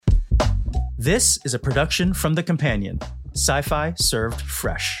This is a production from The Companion, sci-fi served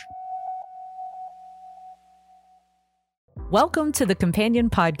fresh. Welcome to the Companion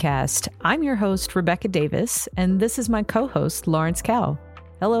Podcast. I'm your host, Rebecca Davis, and this is my co-host, Lawrence Cow.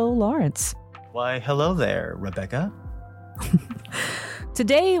 Hello, Lawrence. Why, hello there, Rebecca.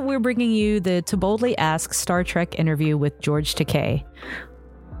 Today, we're bringing you the To Boldly Ask Star Trek interview with George Takei.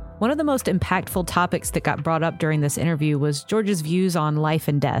 One of the most impactful topics that got brought up during this interview was George's views on life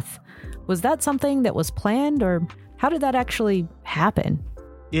and death. Was that something that was planned, or how did that actually happen?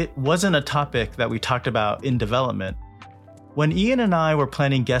 It wasn't a topic that we talked about in development. When Ian and I were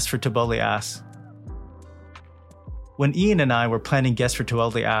planning guests for To Boldly Ask,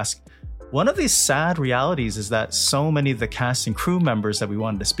 one of these sad realities is that so many of the cast and crew members that we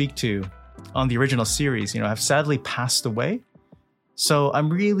wanted to speak to on the original series, have sadly passed away. So I'm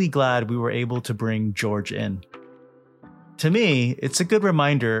really glad we were able to bring George in. To me, it's a good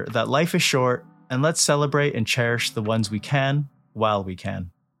reminder that life is short, and let's celebrate and cherish the ones we can while we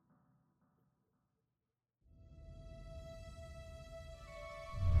can.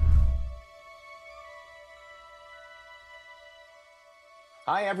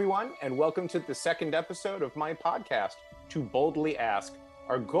 Hi, everyone, and welcome to the second episode of my podcast, To Boldly Ask.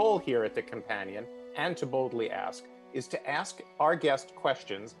 Our goal here at The Companion and To Boldly Ask is to ask our guests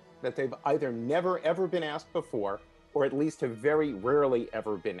questions that they've either never ever been asked before, or at least have very rarely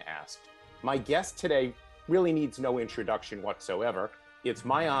ever been asked. My guest today really needs no introduction whatsoever. It's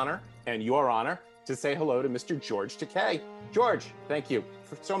my honor and your honor to say hello to Mr. George Takei. George, thank you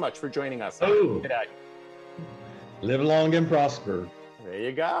so much for joining us today. Live long and prosper. There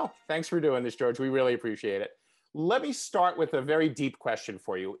you go. Thanks for doing this, George. We really appreciate it. Let me start with a very deep question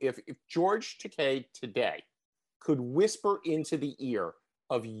for you. If George Takei today could whisper into the ear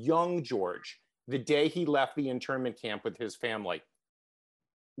of young George the day he left the internment camp with his family,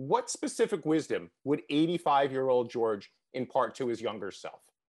 what specific wisdom would 85-year-old George impart to his younger self?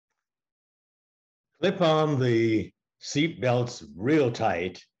 Clip on the seat belts real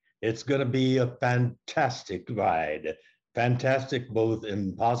tight. It's going to be a fantastic ride. Fantastic both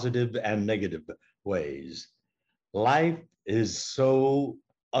in positive and negative ways. Life is so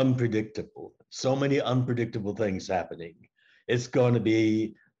unpredictable. So many unpredictable things happening. It's going to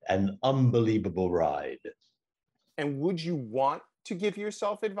be an unbelievable ride. And would you want to give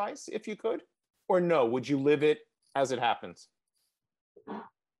yourself advice if you could? Or no, would you live it as it happens?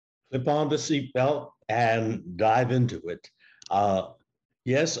 Clip on the seatbelt and dive into it.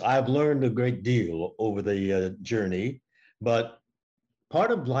 Yes, I've learned a great deal over the journey. But part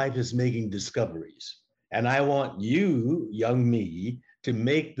of life is making discoveries. And I want you, young me, to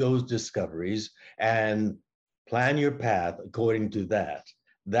make those discoveries and plan your path according to that.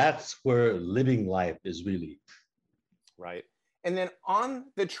 That's where living life is really. Right. And then on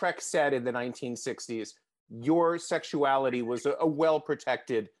the Trek set in the 1960s, your sexuality was a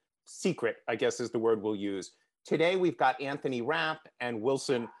well-protected secret, I guess is the word we'll use. Today, we've got Anthony Rapp and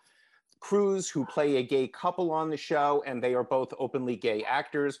Wilson Cruz, who play a gay couple on the show, and they are both openly gay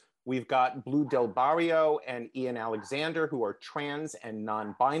actors. We've got Blue Del Barrio and Ian Alexander, who are trans and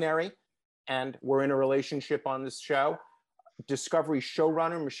non-binary, and we're in a relationship on this show. Discovery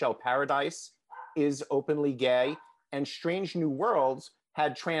showrunner Michelle Paradise is openly gay, and Strange New Worlds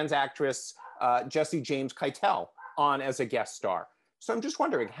had trans actress Jesse James Keitel on as a guest star. So I'm just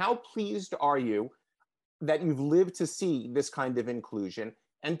wondering, how pleased are you that you've lived to see this kind of inclusion?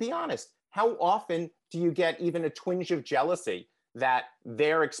 And be honest, how often do you get even a twinge of jealousy that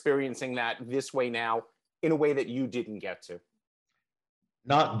they're experiencing that this way now in a way that you didn't get to?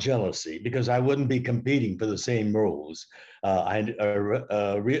 Not jealousy, because I wouldn't be competing for the same roles. I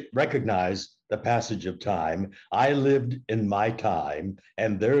recognize the passage of time. I lived in my time,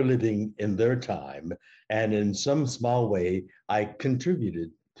 and they're living in their time. And in some small way, I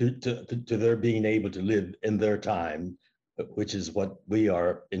contributed to their being able to live in their time, which is what we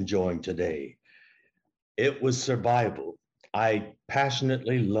are enjoying today. It was survival. I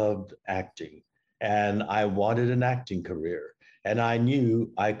passionately loved acting, and I wanted an acting career, and I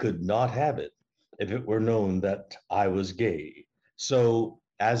knew I could not have it if it were known that I was gay. So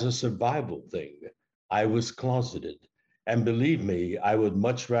as a survival thing, I was closeted. And believe me, I would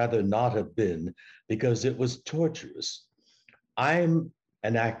much rather not have been, because it was torturous. I'm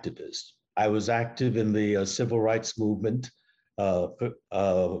an activist. I was active in the civil rights movement,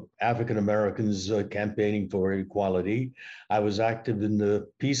 African Americans campaigning for equality. I was active in the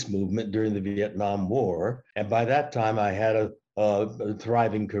peace movement during the Vietnam War. And by that time, I had a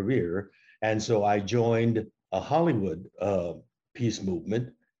thriving career. And so I joined a Hollywood peace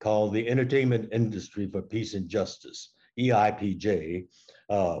movement called the Entertainment Industry for Peace and Justice. EIPJ,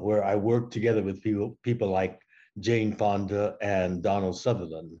 where I worked together with people like Jane Fonda and Donald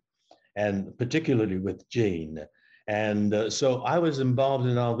Sutherland, and particularly with Jane. And so I was involved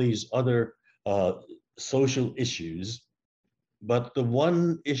in all these other social issues, but the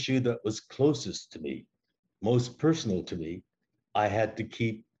one issue that was closest to me, most personal to me, I had to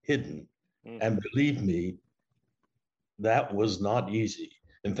keep hidden. Mm-hmm. And believe me, that was not easy.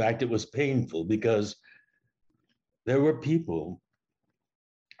 In fact, it was painful because there were people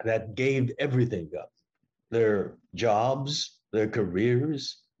that gave everything up, their jobs, their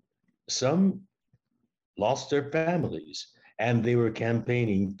careers. Some lost their families, and they were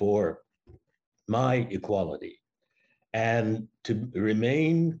campaigning for my equality. And to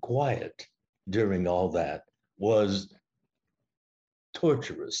remain quiet during all that was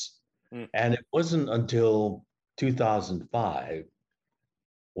torturous. Mm. And it wasn't until 2005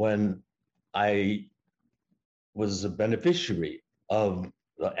 when I was a beneficiary of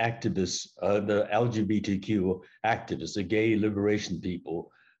the activists, the LGBTQ activists, the gay liberation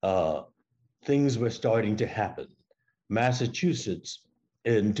people. Things were starting to happen. Massachusetts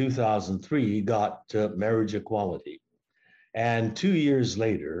in 2003 got marriage equality. And 2 years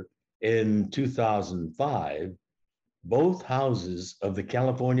later, in 2005, both houses of the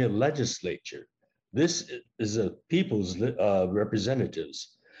California legislature, this is a people's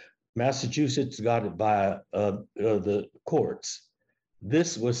representatives. Massachusetts got it by the courts.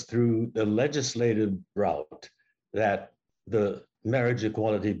 This was through the legislative route that the marriage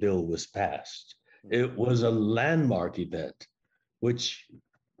equality bill was passed. It was a landmark event which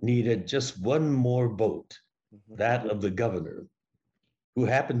needed just one more vote, that of the governor, who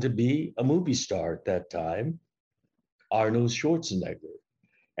happened to be a movie star at that time, Arnold Schwarzenegger.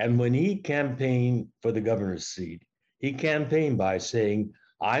 And when he campaigned for the governor's seat, he campaigned by saying,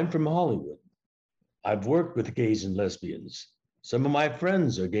 I'm from Hollywood. I've worked with gays and lesbians. Some of my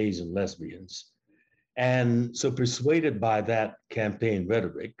friends are gays and lesbians. And so, persuaded by that campaign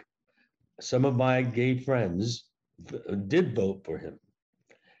rhetoric, some of my gay friends did vote for him.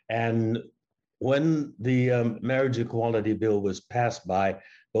 And when the marriage equality bill was passed by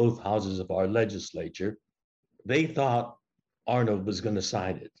both houses of our legislature, they thought Arnold was going to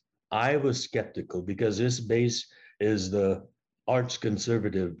sign it. I was skeptical because this base is the arch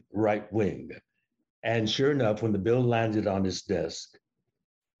conservative right wing. And sure enough, when the bill landed on his desk,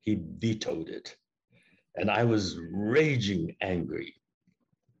 he vetoed it. And I was raging angry.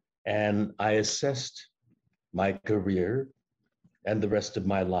 And I assessed my career and the rest of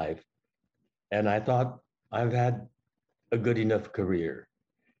my life. And I thought, I've had a good enough career.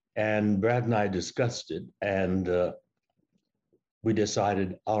 And Brad and I discussed it, and we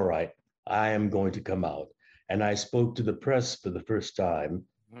decided, all right, I am going to come out. And I spoke to the press for the first time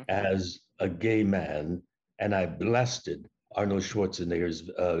as a gay man, and I blasted Arnold Schwarzenegger's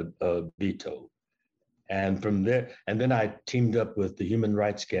veto. And from there, and then I teamed up with the Human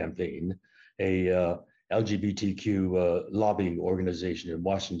Rights Campaign, a LGBTQ lobbying organization in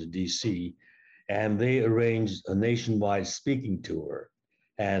Washington, D.C., and they arranged a nationwide speaking tour.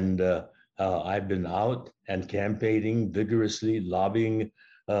 And I've been out and campaigning vigorously, lobbying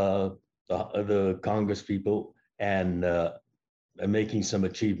the Congress people and making some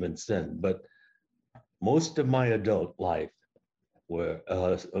achievements then. But most of my adult life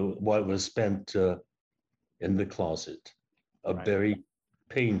was spent in the closet, a very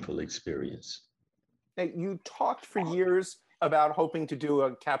painful experience. Now, you talked for years about hoping to do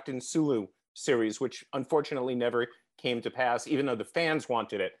a Captain Sulu series, which unfortunately never came to pass, even though the fans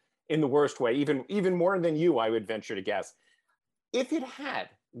wanted it in the worst way, even more than you, I would venture to guess. If it had,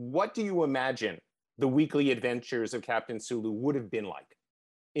 what do you imagine the weekly adventures of Captain Sulu would have been like?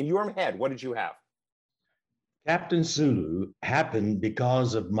 In your head, what did you have? Captain Sulu happened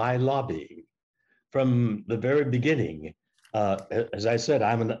because of my lobbying. From the very beginning, as I said,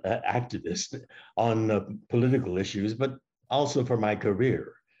 I'm an activist on political issues, but also for my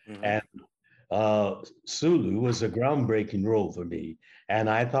career. And Sulu was a groundbreaking role for me. And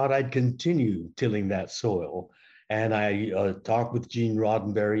I thought I'd continue tilling that soil. And I talked with Gene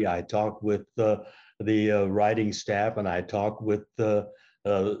Roddenberry, I talked with the writing staff, and I talked with the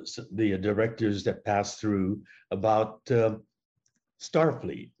directors that passed through about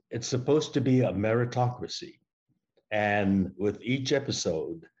Starfleet. It's supposed to be a meritocracy. And with each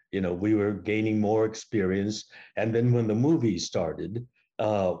episode, we were gaining more experience. And then when the movie started,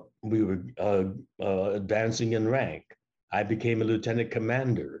 we were advancing in rank. I became a lieutenant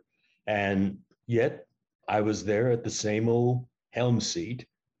commander. And yet I was there at the same old helm seat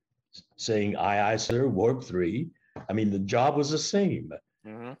saying, aye, aye, sir, warp 3. I mean, the job was the same.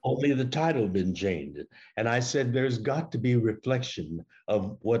 Mhm. Only the title been changed. And I said, there's got to be reflection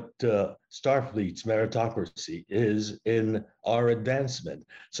of what Starfleet's meritocracy is in our advancement.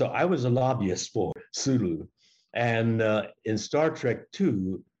 So I was a lobbyist for Sulu. And in Star Trek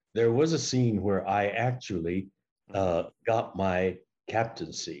II, there was a scene where I actually got my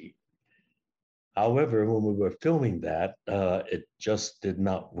captaincy. However, when we were filming that, it just did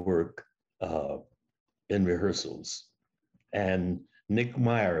not work in rehearsals. And Nick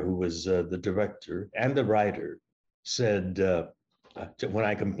Meyer, who was the director and the writer, said, when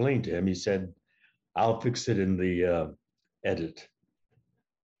I complained to him, he said, I'll fix it in the edit.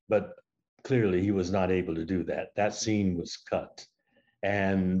 But clearly he was not able to do that. That scene was cut.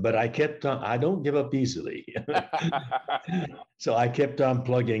 But I kept on, I don't give up easily. So I kept on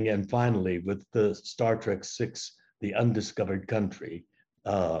plugging, and finally with the Star Trek VI, The Undiscovered Country,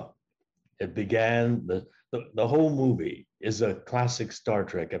 it began, the whole movie is a classic Star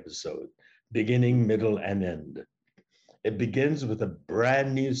Trek episode, beginning, middle, and end. It begins with a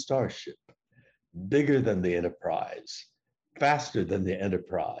brand new starship, bigger than the Enterprise, faster than the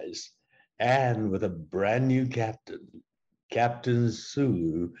Enterprise, and with a brand new captain, Captain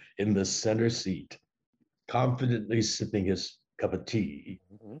Sulu, in the center seat, confidently sipping his cup of tea,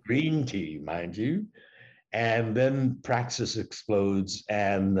 green tea, mind you. And then Praxis explodes,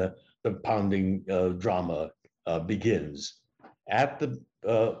 and the pounding drama begins. At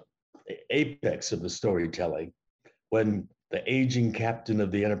the apex of the storytelling, when the aging captain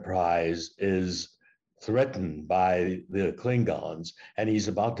of the Enterprise is threatened by the Klingons and he's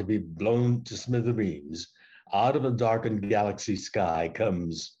about to be blown to smithereens, out of a darkened galaxy sky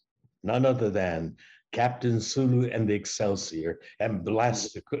comes none other than Captain Sulu and the Excelsior and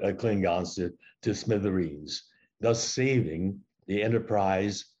blasts the Klingons to smithereens, thus saving the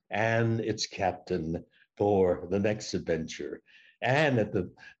Enterprise and its captain for the next adventure. And at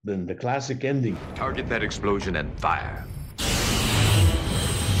the classic ending. Target that explosion and fire.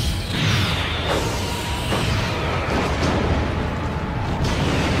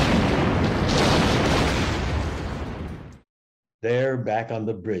 There, back on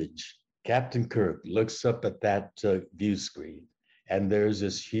the bridge, Captain Kirk looks up at that view screen, and there's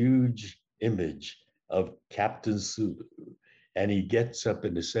this huge image of Captain Sulu. And he gets up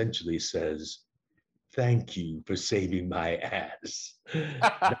and essentially says, "Thank you for saving my ass."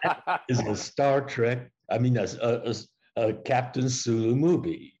 That is a Star Trek, I mean, a Captain Sulu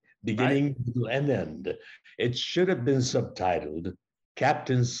movie, beginning, middle, and end. It should have been subtitled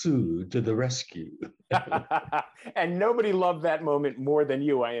Captain Sulu to the Rescue. And nobody loved that moment more than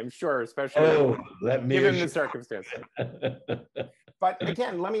you, I am sure, especially given the circumstances. But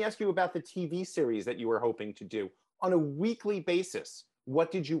again, let me ask you about the TV series that you were hoping to do. On a weekly basis,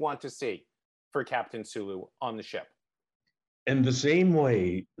 what did you want to see for Captain Sulu on the ship? In the same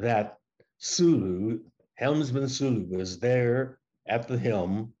way that Sulu, helmsman Sulu, was there at the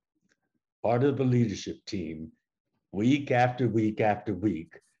helm, part of the leadership team, week after week after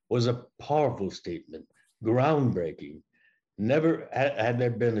week, was a powerful statement, groundbreaking. Never had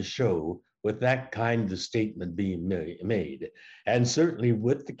there been a show with that kind of statement being made. And certainly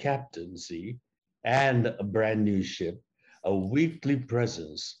with the captaincy and a brand new ship, a weekly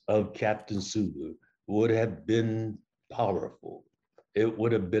presence of Captain Sulu would have been powerful. It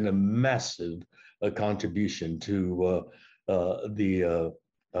would have been a massive contribution to the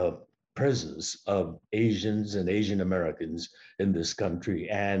presence of Asians and Asian Americans in this country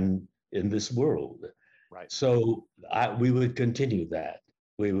and in this world. Right. So we would continue that.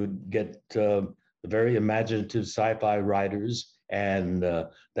 We would get very imaginative sci-fi writers, and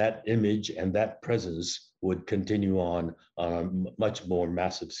that image and that presence would continue on a much more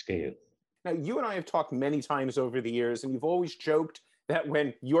massive scale. Now, you and I have talked many times over the years, and you've always joked that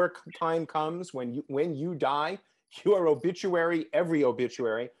when your time comes, when you die, your obituary, every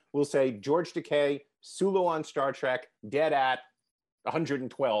obituary, will say George Takei, Sulu on Star Trek, dead at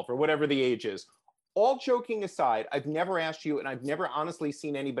 112, or whatever the age is. All joking aside, I've never asked you, and I've never honestly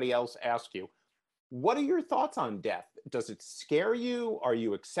seen anybody else ask you, what are your thoughts on death? Does it scare you? Are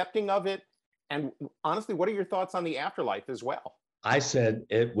you accepting of it? And honestly, what are your thoughts on the afterlife as well? I said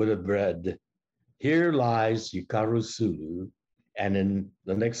it would have read, "Here lies Hikaru Sulu," and in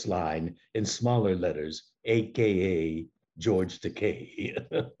the next line, in smaller letters, AKA George Takei.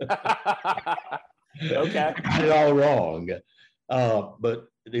 Okay. Got it all wrong. But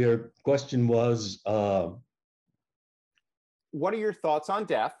your question was, what are your thoughts on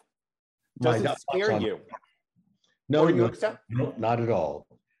death? Does it scare you? No, you accept? No, not at all.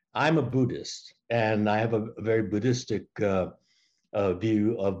 I'm a Buddhist, and I have a very Buddhistic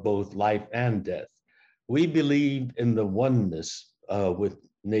view of both life and death. We believe in the oneness with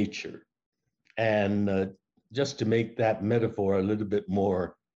nature. And just to make that metaphor a little bit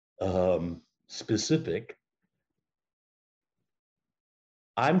more specific,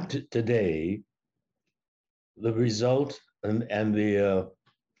 I'm today the result and the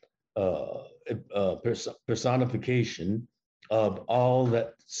personification of all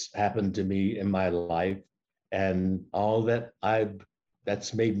that's happened to me in my life and all that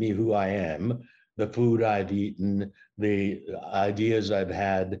that's made me who I am, the food I've eaten, the ideas I've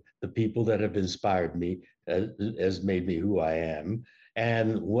had, the people that have inspired me has made me who I am.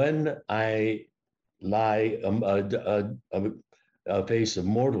 And when I lie face of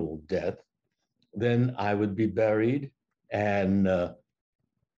mortal death, then I would be buried, and the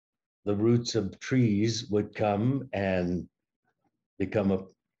roots of trees would come and become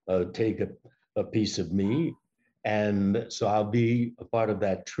take a piece of me, and so I'll be a part of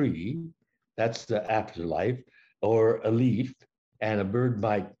that tree. That's the afterlife. Or a leaf, and a bird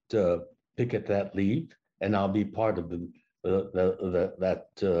might pick at that leaf, and I'll be part of that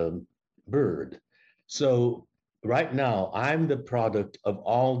bird. So right now, I'm the product of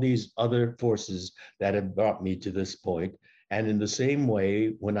all these other forces that have brought me to this point. And in the same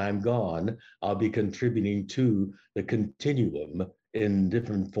way, when I'm gone, I'll be contributing to the continuum in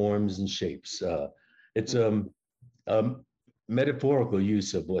different forms and shapes. It's a metaphorical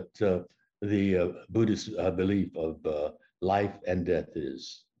use of what the Buddhist belief of life and death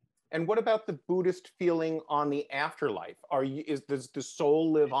is. And what about the Buddhist feeling on the afterlife? Does the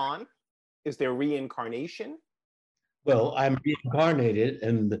soul live on? Is there reincarnation? Well, I'm reincarnated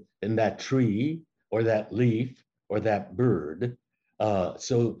in that tree or that leaf or that bird.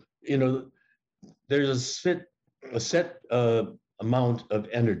 So there's a set amount of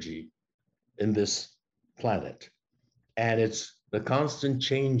energy in this planet, and it's the constant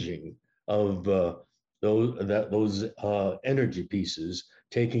changing of those energy pieces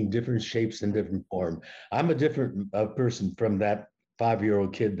taking different shapes and different form. I'm a different person from that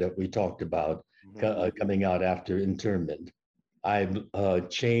 5-year-old kid that we talked about coming out after internment. I've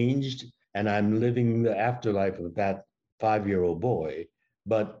changed, and I'm living the afterlife of that 5-year-old boy.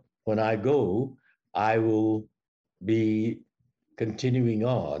 But when I go, I will be continuing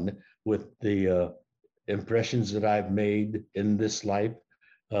on with the impressions that I've made in this life,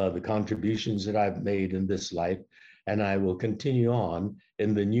 the contributions that I've made in this life, and I will continue on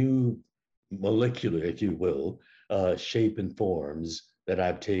in the new molecular, if you will, shape and forms that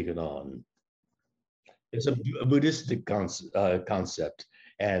I've taken on. It's a Buddhistic concept,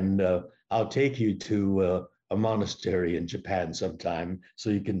 and I'll take you to a monastery in Japan sometime so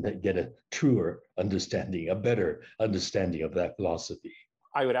you can get a truer understanding, a better understanding of that philosophy.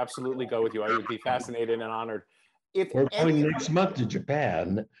 I would absolutely go with you. I would be fascinated and honored. We're going next month to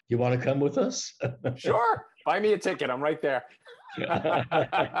Japan. You want to come with us? Sure. Buy me a ticket. I'm right there.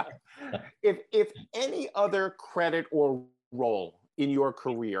 If any other credit or role in your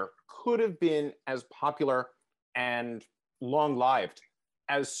career could have been as popular and long-lived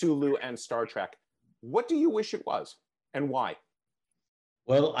as Sulu and Star Trek, what do you wish it was, and why?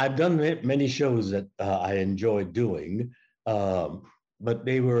 Well, I've done many shows that I enjoyed doing, but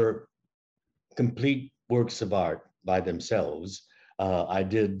they were complete works of art by themselves. I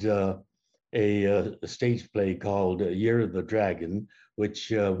did a stage play called Year of the Dragon,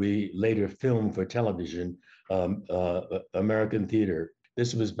 which we later filmed for television, American theater.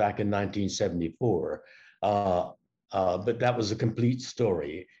 This was back in 1974. But that was a complete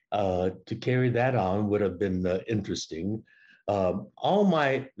story. To carry that on would have been interesting.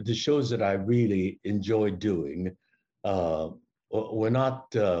 The shows that I really enjoyed doing were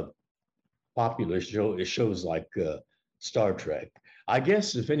not popular shows like Star Trek. I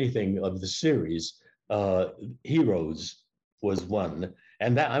guess, if anything, of the series, Heroes was one,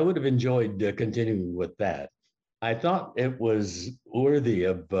 and that I would have enjoyed continuing with that. I thought it was worthy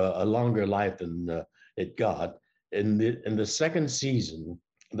of a longer life than it got. In the second season,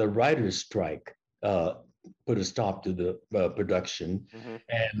 the writers' strike put a stop to the production,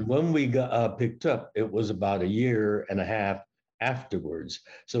 and when we got picked up, it was about a year and a half afterwards.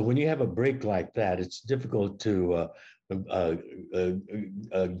 So when you have a break like that, it's difficult to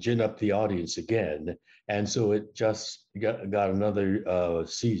gin up the audience again, and so it just got another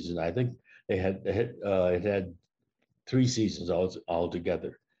season. I think it had 3 seasons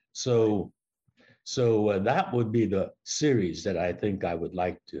altogether. So that would be the series that I think I would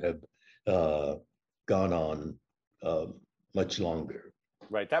like to have gone on much longer.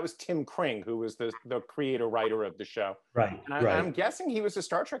 Right. That was Tim Kring, who was the creator writer of the show. Right. And I'm guessing he was a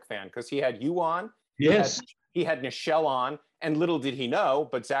Star Trek fan because he had you on. Yes. He had Nichelle on, and little did he know,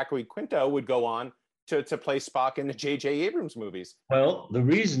 but Zachary Quinto would go on to play Spock in the J.J. Abrams movies. Well, the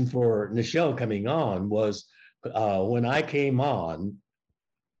reason for Nichelle coming on was when I came on,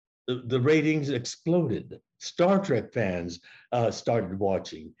 the ratings exploded. Star Trek fans started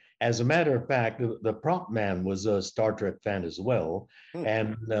watching. As a matter of fact, the prop man was a Star Trek fan as well.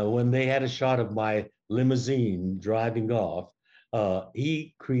 And when they had a shot of my limousine driving off,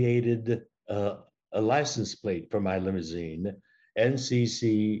 he created a license plate for my limousine,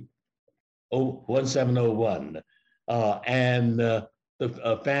 NCC 1701. The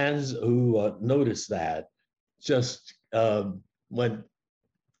fans who noticed that just went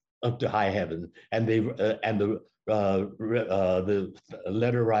up to high heaven, and the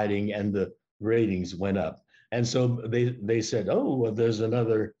letter writing and the ratings went up. And so they said, oh, well, there's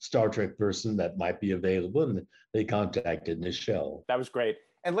another Star Trek person that might be available, and they contacted Nichelle. That was great.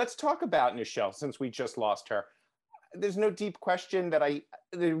 And let's talk about Nichelle, since we just lost her. There's no deep question there are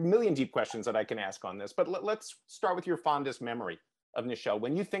a million deep questions that I can ask on this, but let's start with your fondest memory of Nichelle.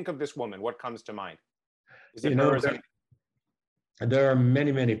 When you think of this woman, what comes to mind? Is it her? There are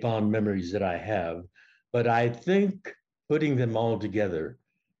many, many fond memories that I have, but I think putting them all together,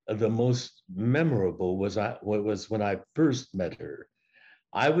 the most memorable was when I first met her.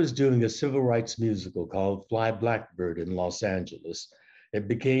 I was doing a civil rights musical called Fly Blackbird in Los Angeles. It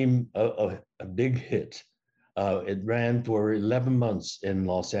became a big hit. It ran for 11 months in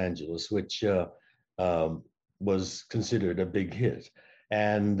Los Angeles, which was considered a big hit.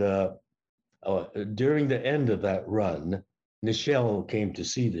 And during the end of that run, Nichelle came to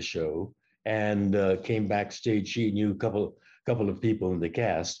see the show and came backstage. She knew a couple of people in the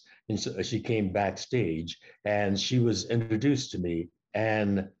cast, and so she came backstage and she was introduced to me,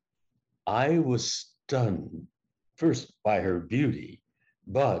 and I was stunned first by her beauty,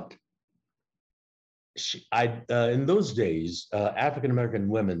 but in those days, African American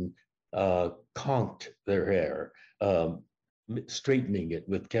women conked their hair, straightening it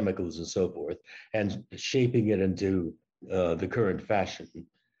with chemicals and so forth, and shaping it into the current fashion.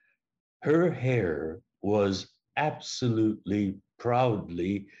 Her hair was absolutely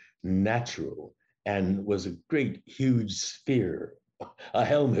proudly natural and was a great, huge sphere, a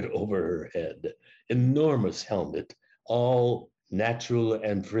helmet over her head, enormous helmet, all natural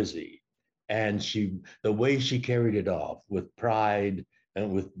and frizzy. And the way she carried it off with pride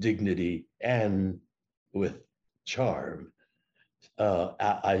and with dignity and with charm.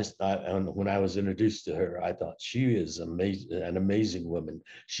 When I was introduced to her, I thought she is amazing, an amazing woman.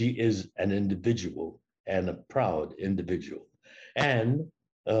 She is an individual and a proud individual. And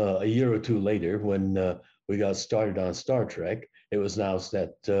a year or two later, when we got started on Star Trek, it was announced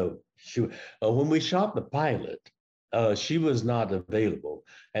that when we shot the pilot, she was not available.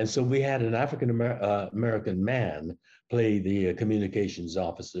 And so we had an African American man play the communications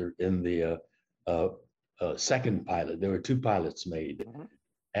officer in the second pilot. There were two pilots made. Mm-hmm.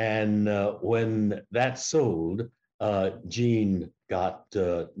 And when that sold, Gene got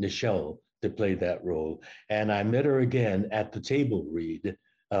Nichelle to play that role. And I met her again at the table read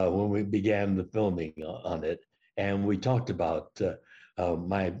when we began the filming on it. And we talked about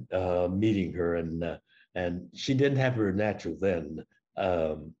my meeting her, and she didn't have her natural then.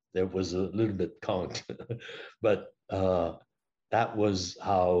 It was a little bit conked, but that was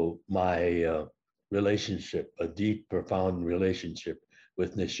how my relationship, a deep, profound relationship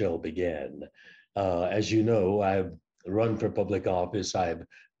with Nichelle began. As you know, I've run for public office. I've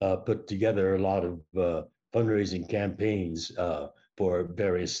put together a lot of fundraising campaigns for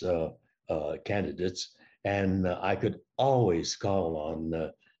various candidates, and I could always call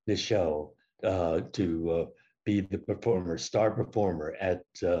on Nichelle to be the star performer at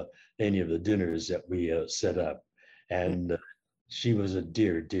any of the dinners that we set up. And she was a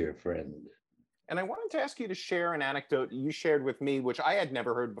dear, dear friend. And I wanted to ask you to share an anecdote you shared with me, which I had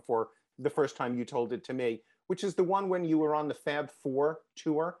never heard before the first time you told it to me, which is the one when you were on the Fab Four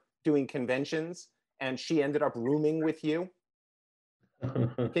tour doing conventions and she ended up rooming with you.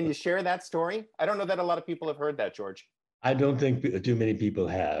 Can you share that story? I don't know that a lot of people have heard that, George. I don't think too many people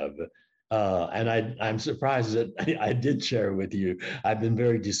have. And I'm surprised that I did share with you. I've been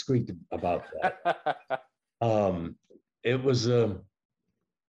very discreet about that. It was a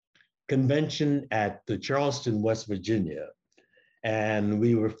convention at the Charleston, West Virginia, and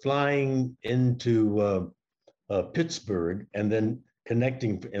we were flying into Pittsburgh and then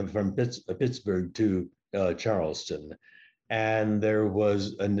connecting from Pittsburgh to Charleston. And there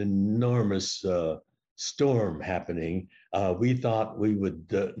was an enormous storm happening. We thought we would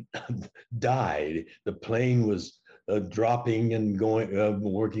die. The plane was dropping and going,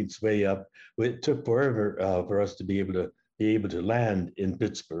 working its way up. It took forever for us to be able to land in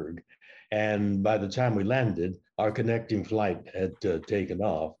Pittsburgh. And by the time we landed, our connecting flight had taken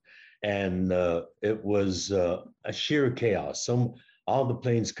off, and it was a sheer chaos. All the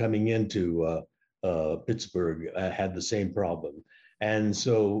planes coming into Pittsburgh had the same problem, and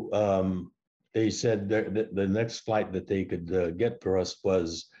so they said the next flight that they could get for us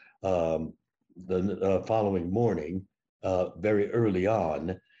was the following morning, very early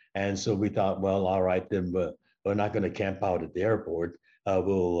on. And so we thought, well, all right, then we're not going to camp out at the airport.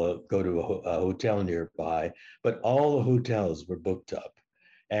 We'll go to a hotel nearby. But all the hotels were booked up.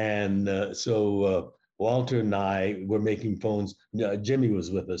 And so Walter and I were making phones. Jimmy was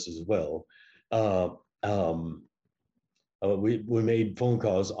with us as well. Uh, um, we made phone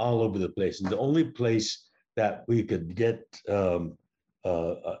calls all over the place. And the only place that we could get that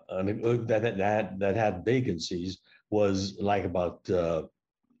had vacancies was like about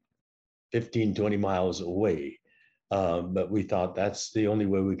 15, 20 miles away. But we thought that's the only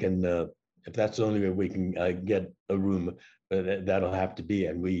way we can, if that's the only way we can get a room, that'll have to be.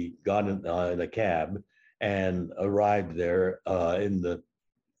 And we got in a cab and arrived there in the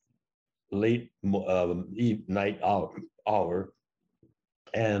late night hour.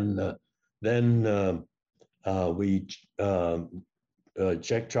 And then we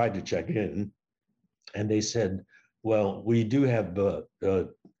tried to check in, and they said, well, we do have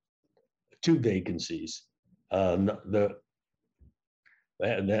two vacancies. And they're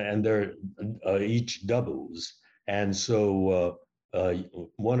each doubles. And so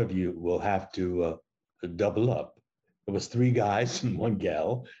one of you will have to double up. It was three guys and one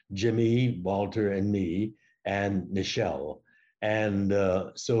gal, Jimmy, Walter, and me, and Nichelle. And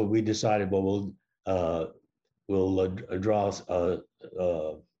so we decided, well, we'll draw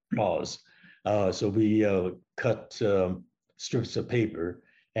straws. So we cut strips of paper,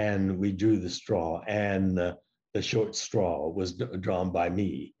 and we drew the straw, and the short straw was drawn by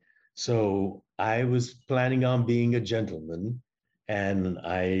me. So I was planning on being a gentleman, and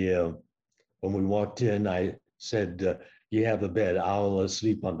when we walked in, I said, you have a bed, I'll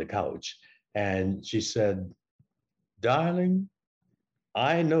sleep on the couch. And she said, darling,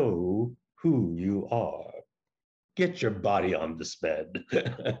 I know who you are. Get your body on this bed.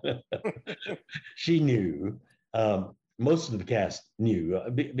 She knew. Most of the cast knew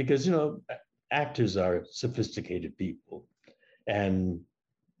because, actors are sophisticated people. And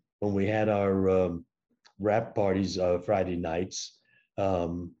when we had our rap parties Friday nights,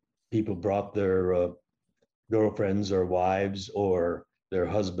 people brought their girlfriends or wives or their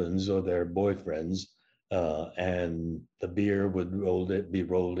husbands or their boyfriends, and the beer would be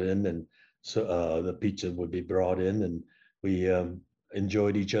rolled in, and so the pizza would be brought in, and we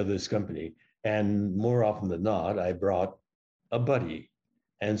enjoyed each other's company. And more often than not, I brought a buddy,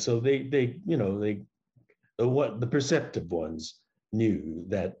 and so the perceptive ones knew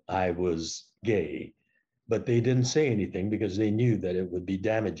that I was gay, but they didn't say anything because they knew that it would be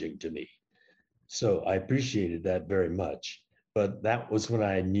damaging to me. So I appreciated that very much. But that was when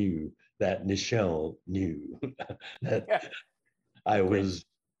I knew that Nichelle knew that Yeah. I was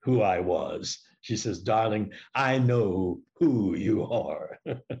who I was. She says, darling, I know who you are.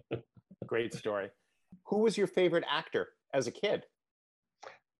 Great story. Who was your favorite actor as a kid?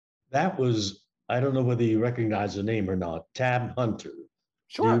 That was, I don't know whether you recognize the name or not, Tab Hunter.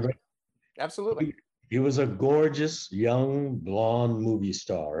 Sure. Absolutely. He was a gorgeous, young, blonde movie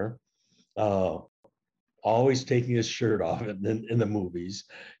star, always taking his shirt off in the movies.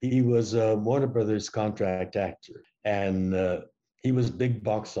 He was a Warner Brothers contract actor, and he was big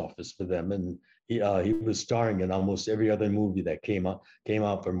box office for them. And he was starring in almost every other movie that came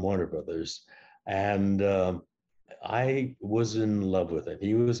out from Warner Brothers. And I was in love with him.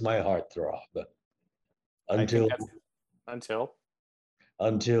 He was my heartthrob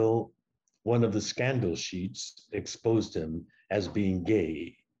until one of the scandal sheets exposed him as being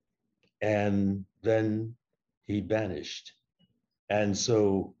gay, and then he vanished. And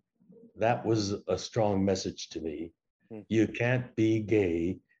so that was a strong message to me. You can't be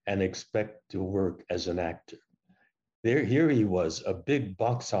gay and expect to work as an actor. Here he was, a big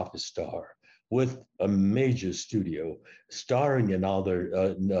box office star with a major studio, starring in all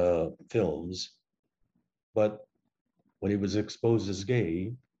their films. But when he was exposed as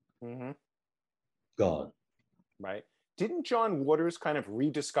gay, gone. Right. Didn't John Waters kind of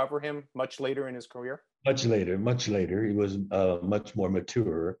rediscover him much later in his career? Much later. He was much more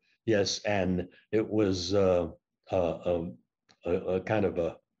mature, yes, and it was a kind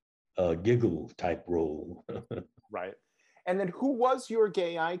of a giggle type role. Right. And then who was your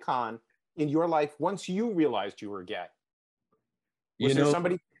gay icon in your life once you realized you were gay? Was there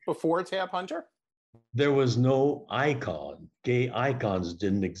somebody before Tab Hunter? there was no icon. Gay icons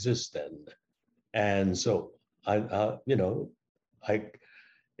didn't exist then. And so I,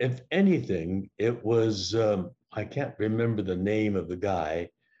 if anything, it was, I can't remember the name of the guy.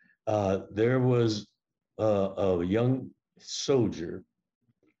 There was a young soldier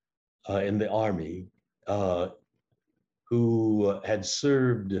in the army uh, who had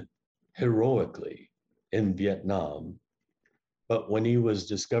served heroically in Vietnam, but when he was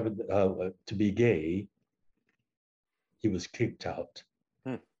discovered to be gay, he was kicked out.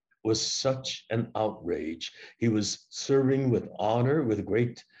 Hmm. Was such an outrage. He was serving with honor, with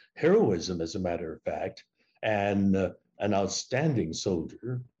great heroism, as a matter of fact, and an outstanding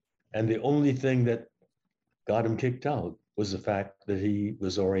soldier. And the only thing that got him kicked out was the fact that he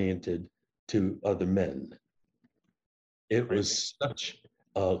was oriented to other men. It Crazy. was such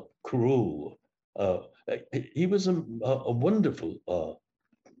a cruel. Uh, he was a wonderful.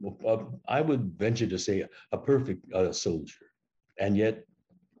 I would venture to say a perfect soldier, and yet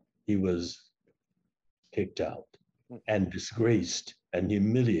he was kicked out and disgraced and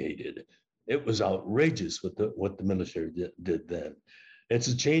humiliated. It was outrageous what the military did then. It's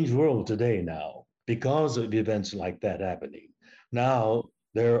a changed world today now because of events like that happening. Now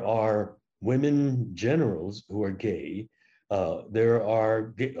there are women generals who are gay. There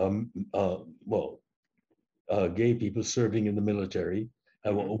are gay people serving in the military,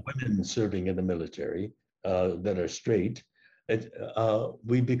 women serving in the military that are straight.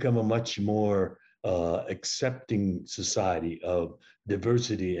 We become a much more accepting society of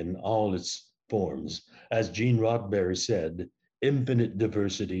diversity in all its forms. As Gene Roddenberry said, infinite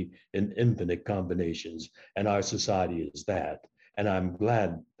diversity in infinite combinations. And our society is that. And I'm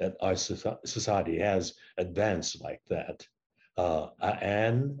glad that our society has advanced like that.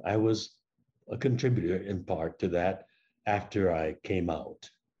 And I was a contributor in part to that after I came out.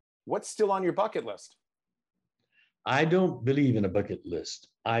 What's still on your bucket list? I don't believe in a bucket list.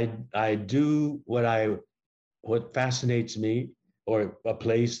 I do what fascinates me, or a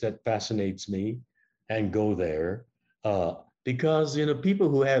place that fascinates me, and go there. Because people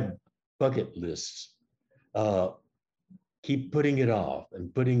who have bucket lists uh, keep putting it off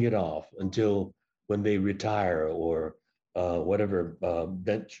and putting it off until when they retire or whatever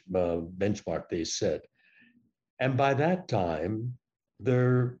benchmark they set. And by that time,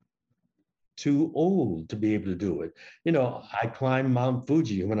 they're too old to be able to do it. I climbed Mount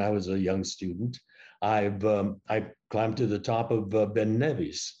Fuji when I was a young student. I climbed to the top of Ben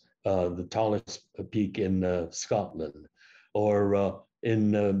Nevis, the tallest peak in Scotland, or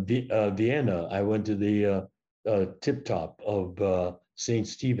in Vienna. I went to the tip top of St.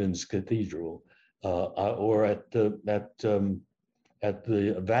 Stephen's Cathedral, or at the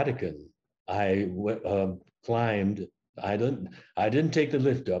Vatican. I climbed. I didn't take the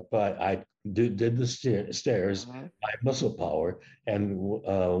lift up. I did the stairs by muscle power and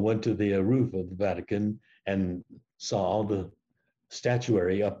went to the roof of the Vatican and saw all the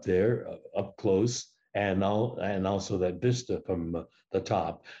statuary up there, up close, and also that vista from the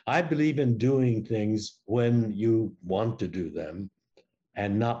top. I believe in doing things when you want to do them,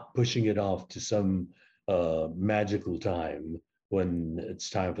 and not pushing it off to some magical time when it's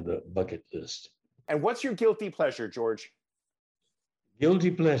time for the bucket list. And what's your guilty pleasure, George?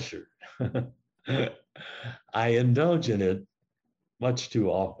 Guilty pleasure. I indulge in it much too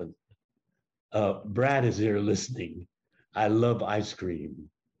often. Brad is here listening. I love ice cream.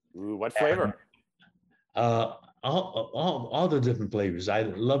 Ooh, what flavor? All the different flavors. I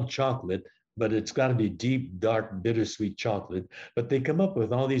love chocolate, but it's got to be deep, dark, bittersweet chocolate. But they come up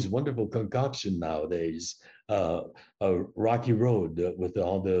with all these wonderful concoction nowadays. Rocky Road with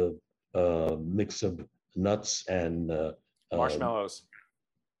all the mix of nuts and Marshmallows.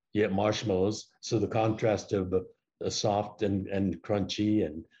 Yeah, marshmallows. So the contrast of the soft and crunchy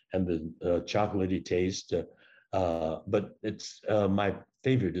and the chocolatey taste. But it's my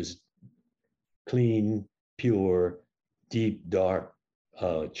favorite is clean, pure, deep, dark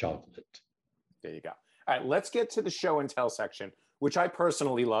chocolate. There you go. All right, let's get to the show and tell section, which I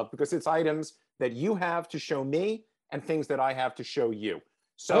personally love because it's items that you have to show me and things that I have to show you.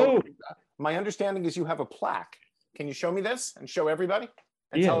 So my understanding is you have a plaque. Can you show me this and show everybody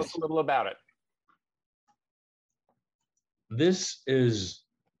and tell us a little about it? This is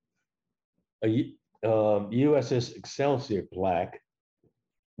a USS Excelsior plaque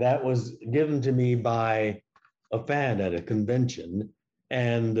that was given to me by a fan at a convention,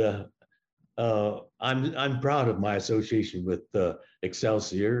 and I'm proud of my association with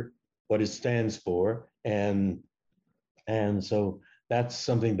Excelsior, what it stands for, and so that's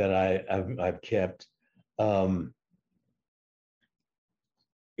something that I've kept.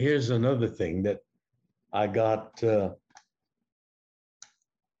 Here's another thing that I got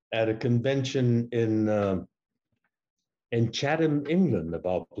at a convention in Chatham, England, of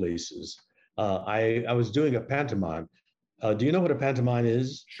all places. I was doing a pantomime. Do you know what a pantomime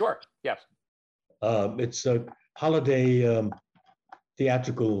is? Sure. Yes. It's a holiday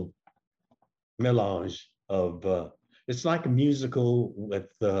theatrical melange of. It's like a musical with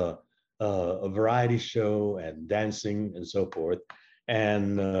a variety show and dancing and so forth,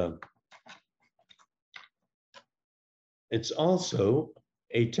 and it's also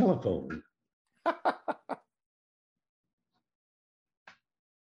a telephone.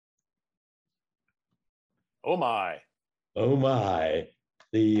 Oh my. Oh my.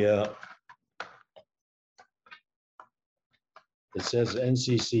 The it says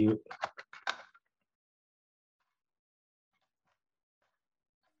NCC.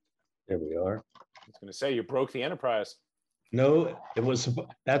 There we are. I was going to say you broke the Enterprise. No, it was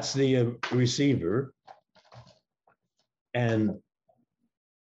that's the receiver, and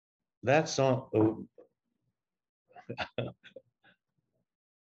that's on. Oh,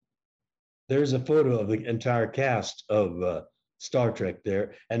 there's a photo of the entire cast of Star Trek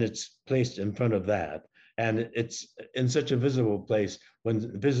there, and it's placed in front of that. And it's in such a visible place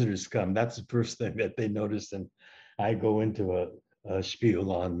when visitors come. That's the first thing that they notice. And I go into a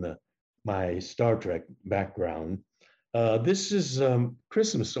spiel on my Star Trek background. This is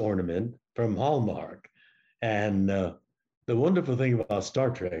Christmas ornament from Hallmark. And the wonderful thing about Star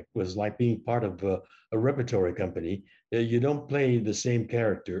Trek was like being part of a repertory company. You don't play the same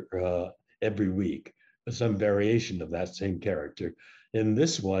character every week, some variation of that same character. In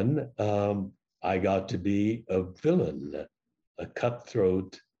this one, I got to be a villain, a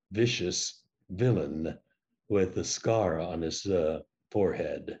cutthroat, vicious villain with a scar on his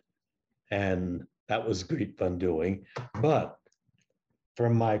forehead. And that was great fun doing. But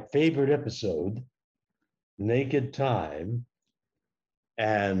from my favorite episode, Naked Time,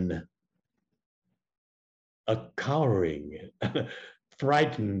 and a cowering,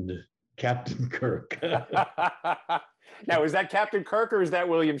 frightened Captain Kirk. Now, is that Captain Kirk or is that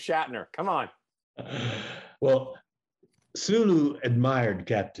William Shatner? Come on. Well, Sulu admired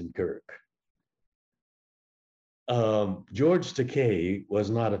Captain Kirk. George Takei was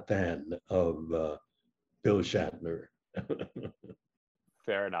not a fan of Bill Shatner.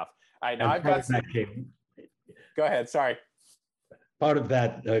 Fair enough. All right, now I've got some... Go ahead, sorry. Part of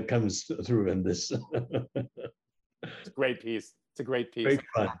that comes through in this. It's a great piece. It's a great piece. Great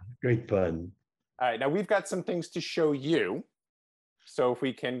fun. Great fun. All right, now we've got some things to show you. So if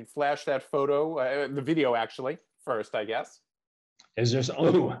we can flash that photo, the video actually, first, I guess. Is there some,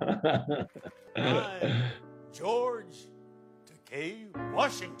 oh. I'm George Takei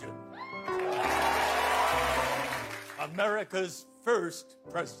Washington, America's first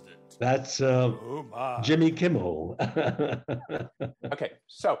president. That's Jimmy Kimmel. Okay,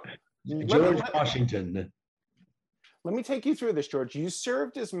 so George Washington. Let me take you through this, George. You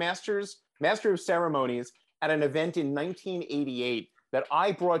served as Master of Ceremonies at an event in 1988 that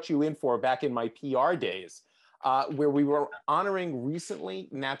I brought you in for back in my PR days, where we were honoring recently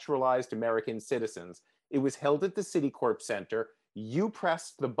naturalized American citizens. It was held at the Citicorp Center. You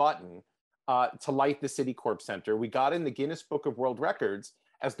pressed the button to light the Citicorp Center. We got in the Guinness Book of World Records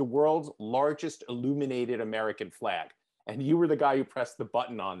as the world's largest illuminated American flag. And you were the guy who pressed the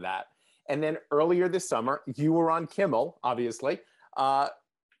button on that. And then earlier this summer, you were on Kimmel, obviously,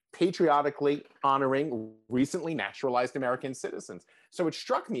 patriotically honoring recently naturalized American citizens. So it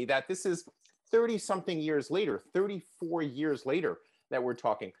struck me that this is 30-something years later, 34 years later that we're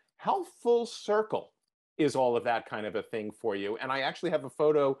talking. How full circle is all of that kind of a thing for you? And I actually have a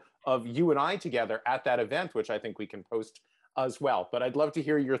photo of you and I together at that event, which I think we can post as well. But I'd love to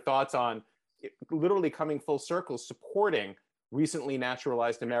hear your thoughts on literally coming full circle, supporting recently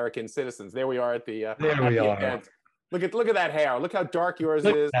naturalized American citizens. There we are at the event. Look at that hair. Look how dark yours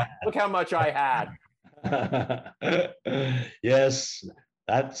is. Look how much I had. Yes,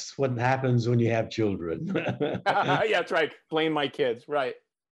 that's what happens when you have children. Yeah, that's right. Blame my kids. Right.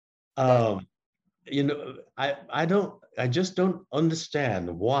 You know, I just don't understand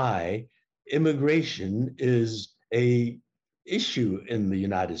why immigration is a issue in the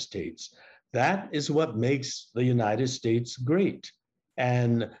United States. That is what makes the United States great.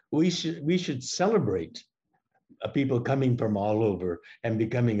 And we should celebrate people coming from all over and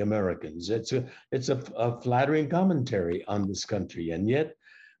becoming Americans. It's a flattering commentary on this country. And yet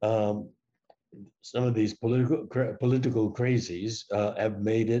some of these political crazies have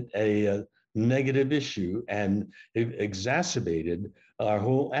made it a negative issue and exacerbated our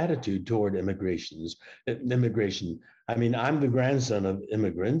whole attitude toward immigration. I mean, I'm the grandson of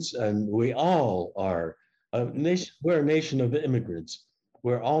immigrants, and we all are We're a nation of immigrants.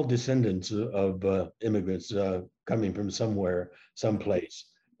 We're all descendants of immigrants coming from somewhere, someplace,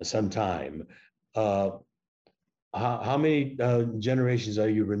 sometime. Uh, how many generations are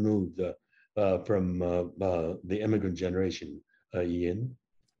you removed from the immigrant generation, Ian?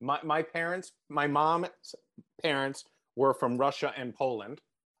 My mom's parents were from Russia and Poland.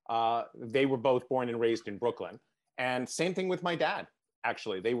 They were both born and raised in Brooklyn. And same thing with my dad,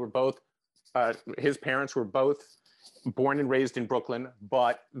 actually. They were both, his parents were both born and raised in Brooklyn,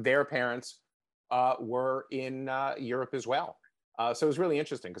 but their parents were in Europe as well. So it was really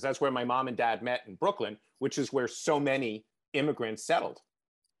interesting because that's where my mom and dad met in Brooklyn, which is where so many immigrants settled.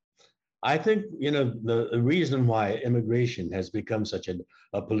 I think, the reason why immigration has become such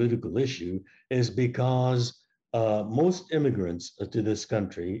a political issue is because most immigrants to this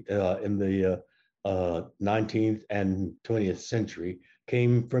country in the 19th and 20th century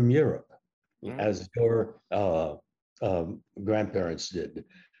came from Europe, as your grandparents did.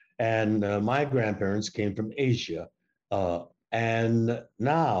 And my grandparents came from Asia. And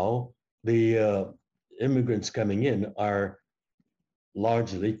now the immigrants coming in are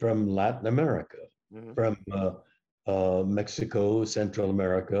largely from Latin America, from Mexico, Central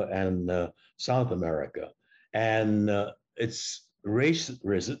America, and South America. And it's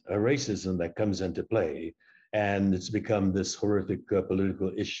racism that comes into play, and it's become this horrific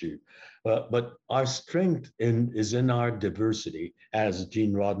political issue. But our strength is in our diversity, as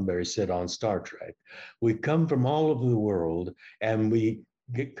Gene Roddenberry said on Star Trek. We come from all over the world, and we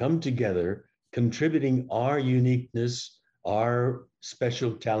come together, contributing our uniqueness, our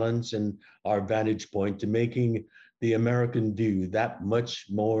special talents, and our vantage point to making the American view that much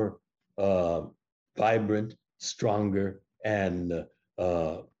more vibrant, stronger, and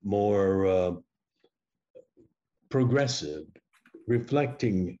more progressive,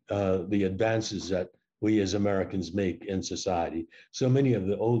 reflecting the advances that we as Americans make in society. So many of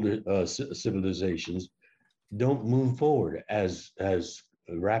the older civilizations don't move forward as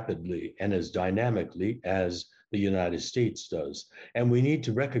rapidly and as dynamically as the United States does. And we need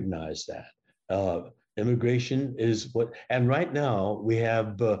to recognize that. Immigration is what, and right now we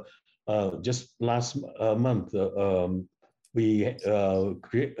have just last month, the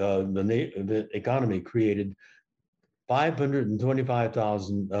economy created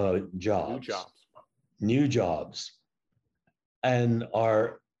 525,000 jobs. New jobs. And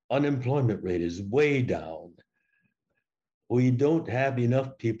our unemployment rate is way down. We don't have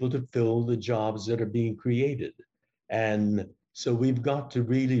enough people to fill the jobs that are being created. And so we've got to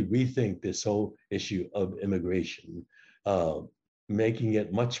really rethink this whole issue of immigration, making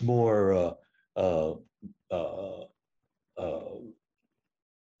it much more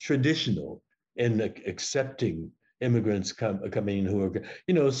traditional in accepting immigrants coming in who are,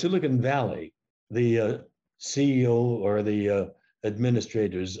 Silicon Valley, the CEO or the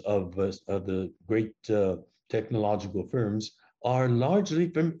administrators of the great technological firms are largely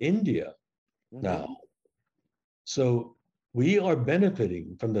from India now. So we are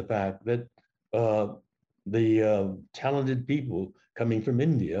benefiting from the fact that the talented people coming from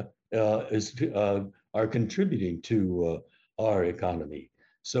India are contributing to our economy.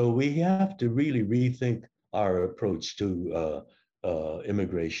 So we have to really rethink our approach to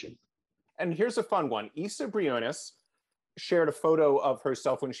immigration. And here's a fun one. Issa Briones shared a photo of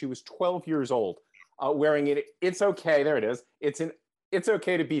herself when she was 12 years old, wearing It's Okay, there it is. It's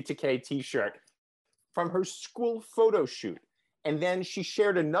Okay to Be Takei t-shirt from her school photo shoot. And then she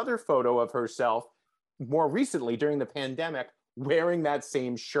shared another photo of herself more recently during the pandemic wearing that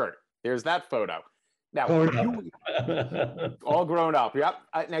same shirt. There's that photo. Now, all grown up. Yep.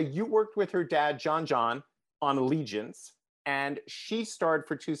 Now, you worked with her dad, John, on Allegiance, and she starred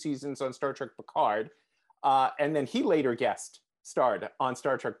for 2 seasons on Star Trek Picard. And then he later guest starred on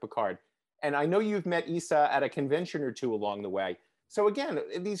Star Trek Picard. And I know you've met Issa at a convention or two along the way. So again,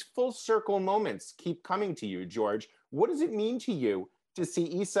 these full circle moments keep coming to you, George. What does it mean to you to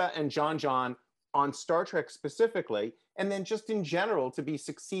see Issa and John on Star Trek specifically, and then just in general to be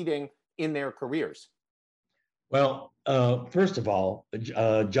succeeding in their careers? Well, first of all,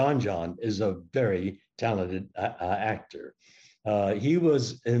 John is a very talented actor. He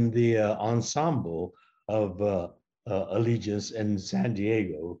was in the ensemble of Allegiance in San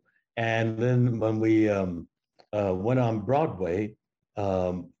Diego. And then when we went on Broadway,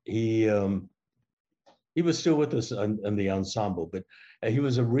 he was still with us in the ensemble, but he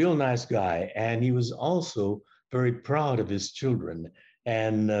was a real nice guy. And he was also very proud of his children.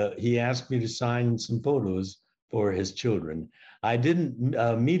 And he asked me to sign some photos for his children. I didn't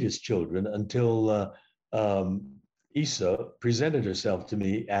meet his children until Issa presented herself to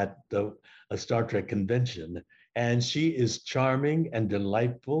me at a Star Trek convention, and she is charming and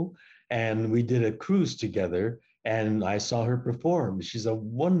delightful. And we did a cruise together, and I saw her perform. She's a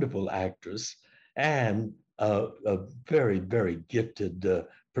wonderful actress and a very, very gifted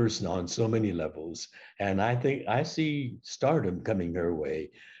person on so many levels. And I think I see stardom coming her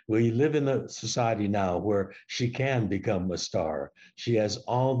way. We live in a society now where she can become a star. She has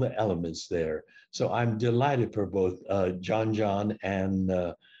all the elements there. So I'm delighted for both John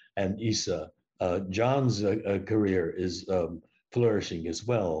and Issa. John's career is flourishing as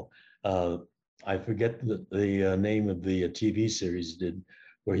well. Uh, I forget the name of the TV series did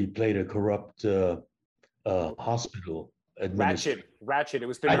where he played a corrupt hospital administrator. Ratchet. It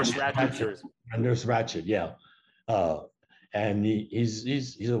was the Nurse Ratchet series. Nurse Ratchet, yeah. Uh, and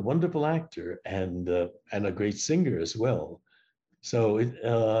he's a wonderful actor and a great singer as well. So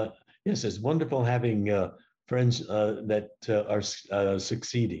yes, it's wonderful having friends that are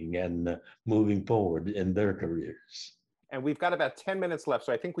succeeding and moving forward in their careers. And we've got about 10 minutes left,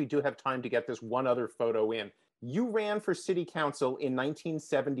 so I think we do have time to get this one other photo in. You ran for city council in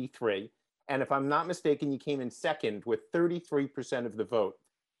 1973, and if I'm not mistaken, you came in second with 33% of the vote.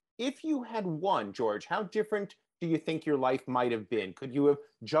 If you had won, George, how different do you think your life might have been? Could you have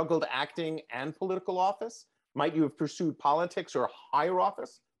juggled acting and political office? Might you have pursued politics or higher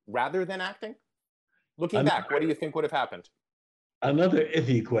office rather than acting? Looking back, what do you think would have happened? Another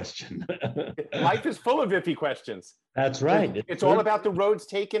iffy question. Life is full of iffy questions. That's right. It's all about the roads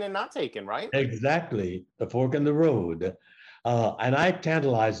taken and not taken, right? Exactly. The fork in the road. And I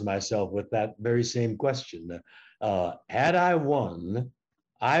tantalized myself with that very same question. Had I won,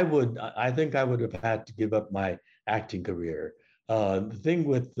 I think I would have had to give up my acting career. The thing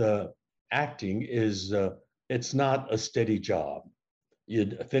with acting is it's not a steady job.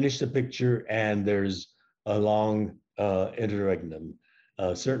 You finish the picture and there's a long interregnum.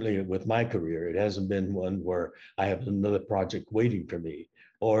 Certainly with my career, it hasn't been one where I have another project waiting for me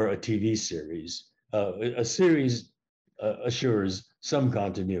or a TV series. A series assures some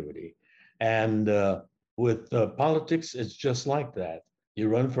continuity. And with politics, it's just like that. You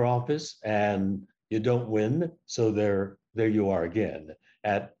run for office and you don't win, so there you are again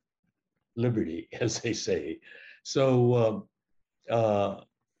at liberty, as they say. So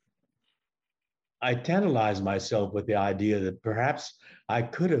I tantalized myself with the idea that perhaps I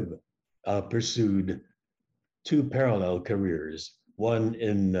could have pursued two parallel careers, one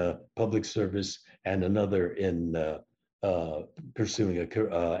in public service and another in pursuing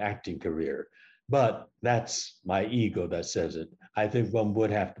a acting career. But that's my ego that says it. I think one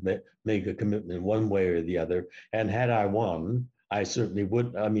would have to make a commitment one way or the other. And had I won, I certainly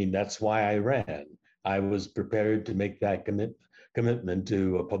would. I mean, that's why I ran. I was prepared to make that commitment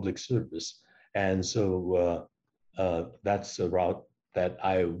to a public service. And so that's a route that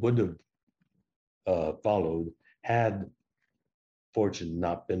I would have followed had fortune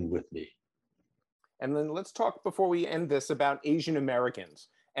not been with me. And then let's talk before we end this about Asian Americans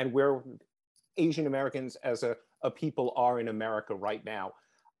and where Asian Americans as a people are in America right now.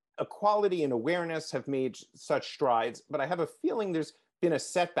 Equality and awareness have made such strides, but I have a feeling there's been a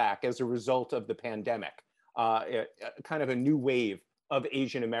setback as a result of the pandemic, kind of a new wave of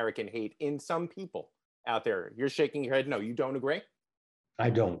Asian American hate in some people out there. You're shaking your head. No, you don't agree?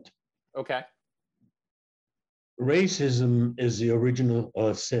 I don't. Okay. Racism is the original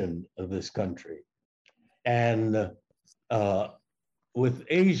sin of this country. And with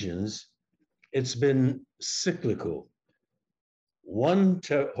Asians, it's been cyclical. One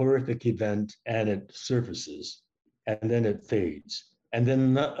horrific event and it surfaces, and then it fades. And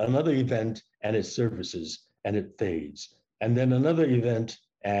then another event and it surfaces and it fades. And then another event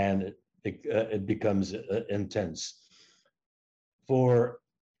and it becomes intense. For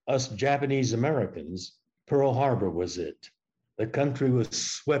us Japanese Americans, Pearl Harbor was it. The country was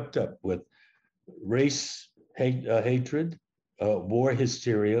swept up with race hatred, war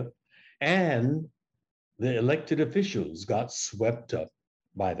hysteria, and the elected officials got swept up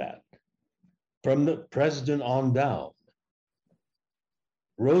by that. From the president on down,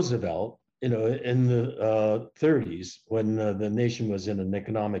 Roosevelt, in the 30s, when the nation was in an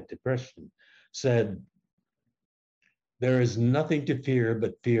economic depression, said, there is nothing to fear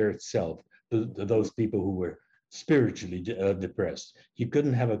but fear itself to those people who were spiritually depressed. You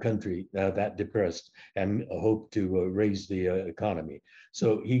couldn't have a country that depressed and hope to raise the economy.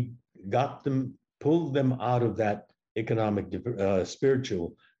 So he got them, pulled them out of that economic,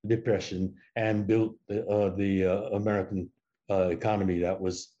 spiritual depression and built the American economy that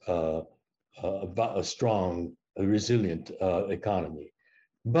was a strong, resilient economy.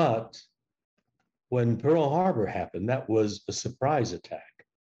 But When Pearl Harbor happened, that was a surprise attack.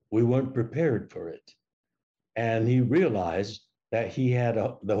 We weren't prepared for it. And he realized that he had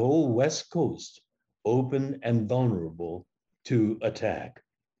the whole West Coast open and vulnerable to attack.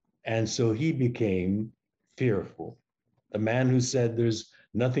 And so he became fearful. A man who said there's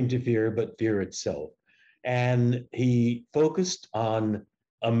nothing to fear but fear itself. And he focused on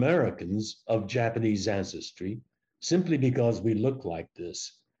Americans of Japanese ancestry simply because we look like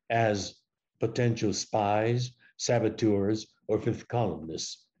this as potential spies, saboteurs, or fifth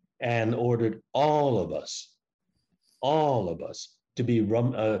columnists, and ordered all of us, to be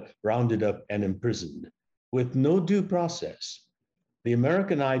rounded up and imprisoned with no due process. The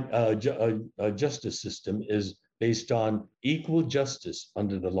American justice system is based on equal justice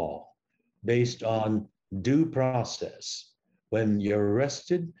under the law, based on due process. When you're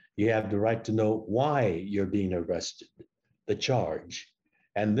arrested, you have the right to know why you're being arrested, the charge.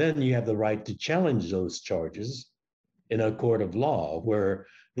 And then you have the right to challenge those charges in a court of law where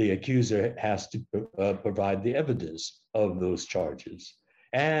the accuser has to provide the evidence of those charges.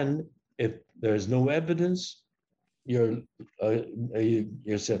 And if there's no evidence, you're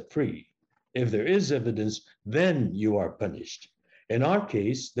set free. If there is evidence, then you are punished. In our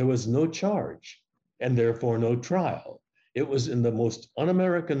case, there was no charge and therefore no trial. It was in the most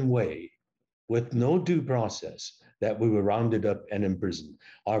un-American way, with no due process, that we were rounded up and imprisoned.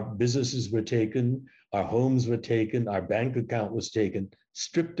 Our businesses were taken, our homes were taken, our bank account was taken,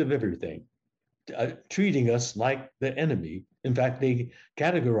 stripped of everything, treating us like the enemy. In fact, they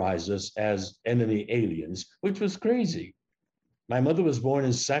categorized us as enemy aliens, which was crazy. My mother was born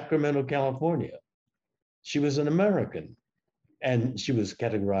in Sacramento, California. She was an American, and she was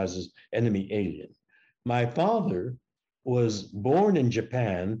categorized as enemy alien. My father was born in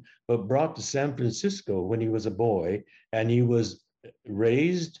Japan, but brought to San Francisco when he was a boy, and he was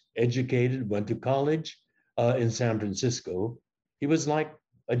raised, educated, went to college in San Francisco. He was like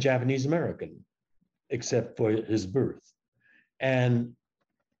a Japanese American, except for his birth, and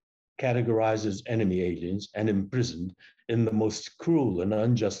categorized as enemy aliens and imprisoned in the most cruel and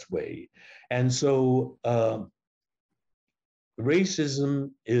unjust way. And so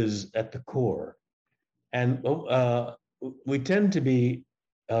racism is at the core. And we tend to be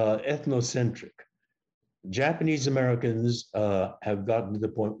ethnocentric. Japanese Americans have gotten to the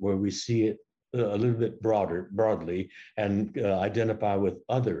point where we see it a little bit broadly, and identify with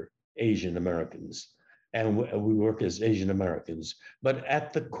other Asian Americans. And we work as Asian Americans. But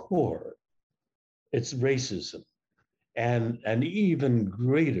at the core, it's racism and an even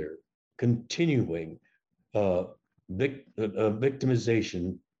greater continuing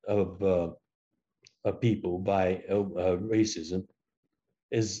victimization of people by racism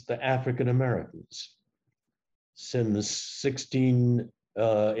is the African Americans. Since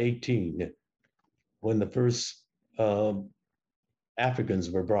 1618, when the first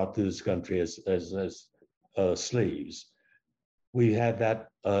Africans were brought to this country as slaves, we had that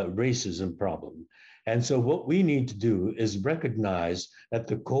racism problem. And so what we need to do is recognize that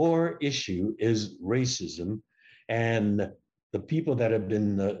the core issue is racism, and the people that have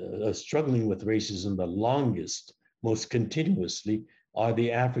been struggling with racism the longest, most continuously, are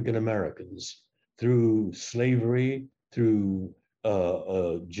the African Americans, through slavery, through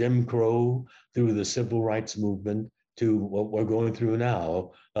Jim Crow, through the civil rights movement, to what we're going through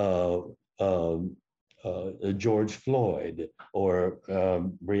now, George Floyd or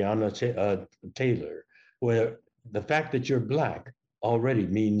Breonna Taylor, where the fact that you're Black already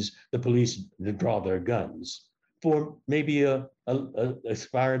means the police draw their guns for maybe a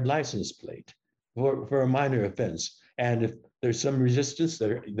expired license plate, for a minor offense. And if there's some resistance,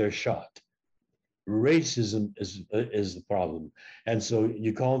 they're shot. Racism is the problem. And so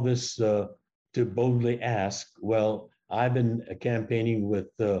you call this to boldly ask, well, I've been campaigning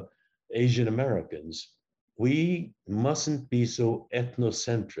with Asian Americans. We mustn't be so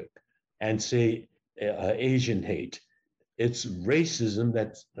ethnocentric and say Asian hate. It's racism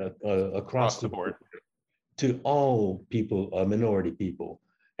that's across the board to all people, minority people.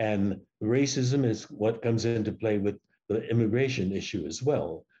 And racism is what comes into play with the immigration issue as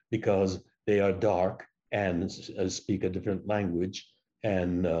well, because they are dark and speak a different language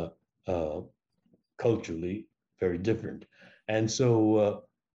and culturally very different. And so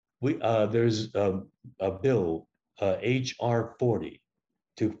there's a bill, H.R. 40,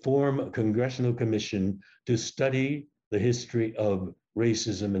 to form a congressional commission to study the history of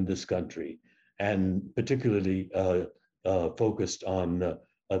racism in this country, and particularly focused on the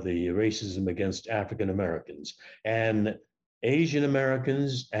racism against African Americans. And Asian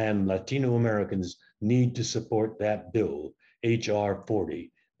Americans and Latino Americans need to support that bill, H.R.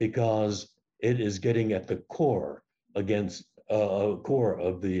 40, because it is getting at the core core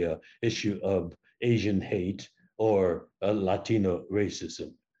of the issue of Asian hate or Latino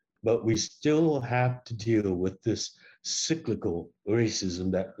racism. But we still have to deal with this cyclical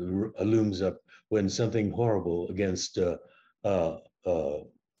racism that looms up when something horrible against uh, uh,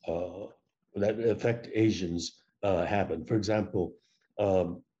 that affect Asians happen. For example,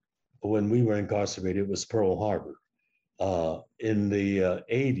 when we were incarcerated, it was Pearl Harbor. In the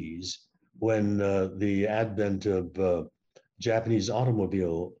 80s, when the advent of Japanese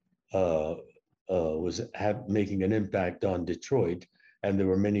automobile was making an impact on Detroit, and there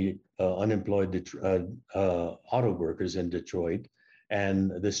were many unemployed auto workers in Detroit,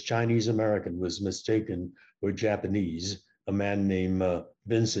 and this Chinese American was mistaken for Japanese, a man named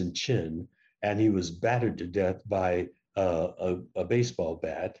Vincent Chin, and he was battered to death by a baseball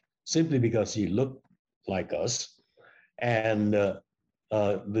bat simply because he looked like us. And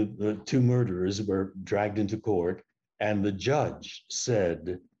the two murderers were dragged into court, and the judge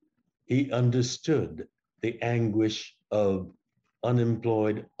said he understood the anguish of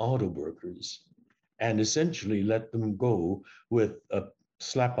unemployed auto workers and essentially let them go with a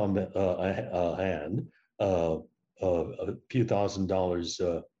slap on the hand, a few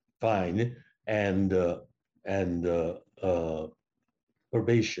 $1,000s fine, and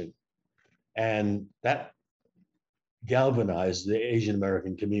probation. And that galvanized the Asian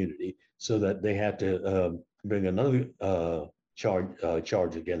American community so that they had to bring another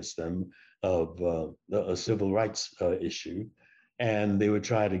charge against them of a civil rights issue. And they would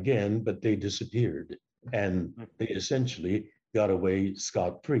try it again, but they disappeared. And they essentially got away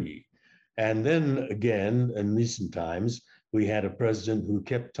scot-free. And then again, in recent times, we had a president who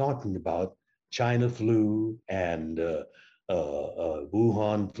kept talking about China flu and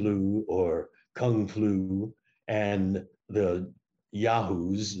Wuhan flu or Kung flu, and the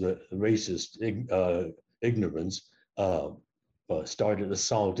yahoos, the racist ignorance, started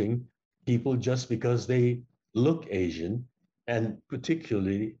assaulting people just because they look Asian, and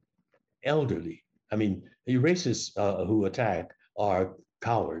particularly elderly. I mean, the racists who attack are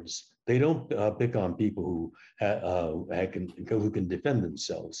cowards. They don't pick on people who can defend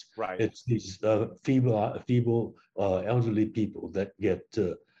themselves. Right. It's these feeble elderly people that get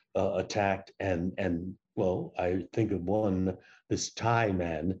attacked. And well, I think of one, this Thai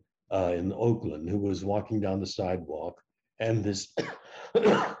man in Oakland who was walking down the sidewalk, and this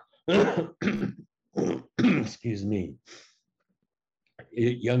excuse me,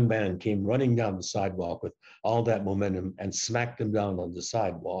 young man came running down the sidewalk with all that momentum and smacked him down on the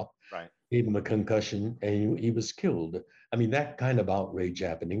sidewalk, right, gave him a concussion, and he was killed. I mean, that kind of outrage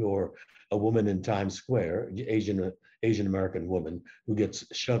happening. Or a woman in Times Square, Asian American woman, who gets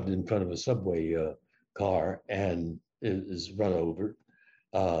shoved in front of a subway car and is run over.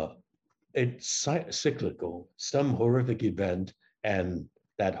 It's cyclical, some horrific event, and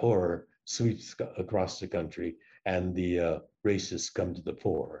that horror sweeps across the country, and the racists come to the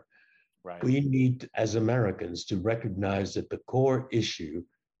fore. right. We need, as Americans, to recognize that the core issue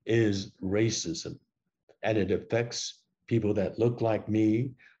is racism, and it affects people that look like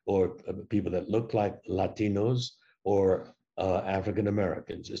me, or people that look like Latinos, or African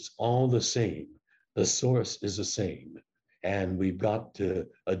Americans. It's all the same. The source is the same. And we've got to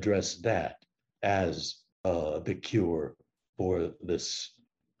address that as the cure for this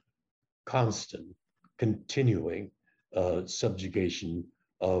constant, continuing subjugation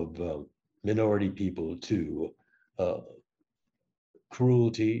of minority people to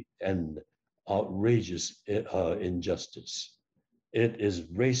cruelty and outrageous injustice. It is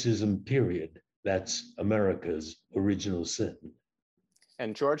racism, period. That's America's original sin.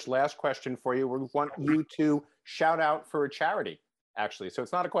 And George, last question for you. We want you to shout out for a charity, actually. So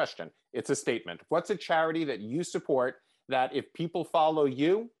it's not a question, it's a statement. What's a charity that you support that if people follow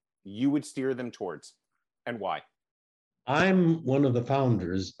you, you would steer them towards, and why? I'm one of the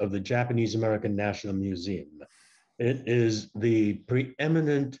founders of the Japanese American National Museum. It is the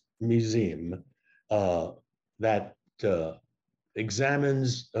preeminent museum that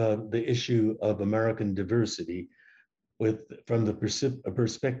examines the issue of American diversity from the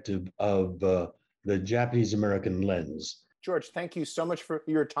perspective of the Japanese American lens. George, thank you so much for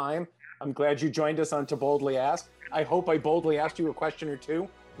your time. I'm glad you joined us on To Boldly Ask. I hope I boldly asked you a question or two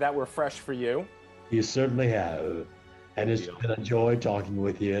that were fresh for you. You certainly have. And it's been a joy talking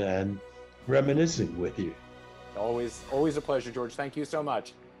with you and reminiscing with you. Always a pleasure, George. Thank you so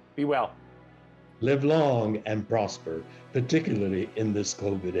much. Be well. Live long and prosper, particularly in this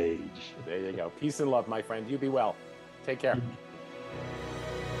COVID age. There you go. Peace and love, my friend. You be well. Take care.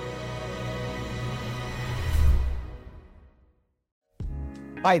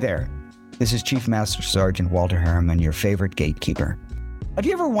 Hi there. This is Chief Master Sergeant Walter Harriman, your favorite gatekeeper. Have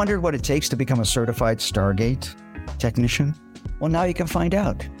you ever wondered what it takes to become a certified Stargate technician? Well, now you can find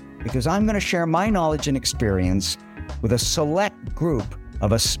out, because I'm going to share my knowledge and experience with a select group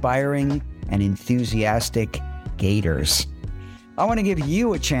of aspiring and enthusiastic gators. I want to give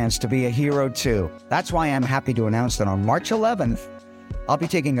you a chance to be a hero too. That's why I'm happy to announce that on March 11th, I'll be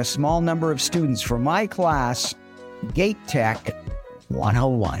taking a small number of students for my class, Gate Tech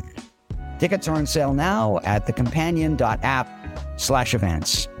 101. Tickets are on sale now at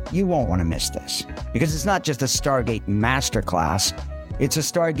thecompanion.app/events. You won't want to miss this, because it's not just a Stargate Masterclass, it's a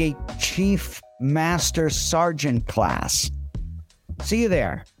Stargate Chief Master Sergeant class. See you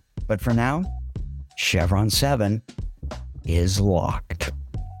there. But for now, Chevron 7 is locked.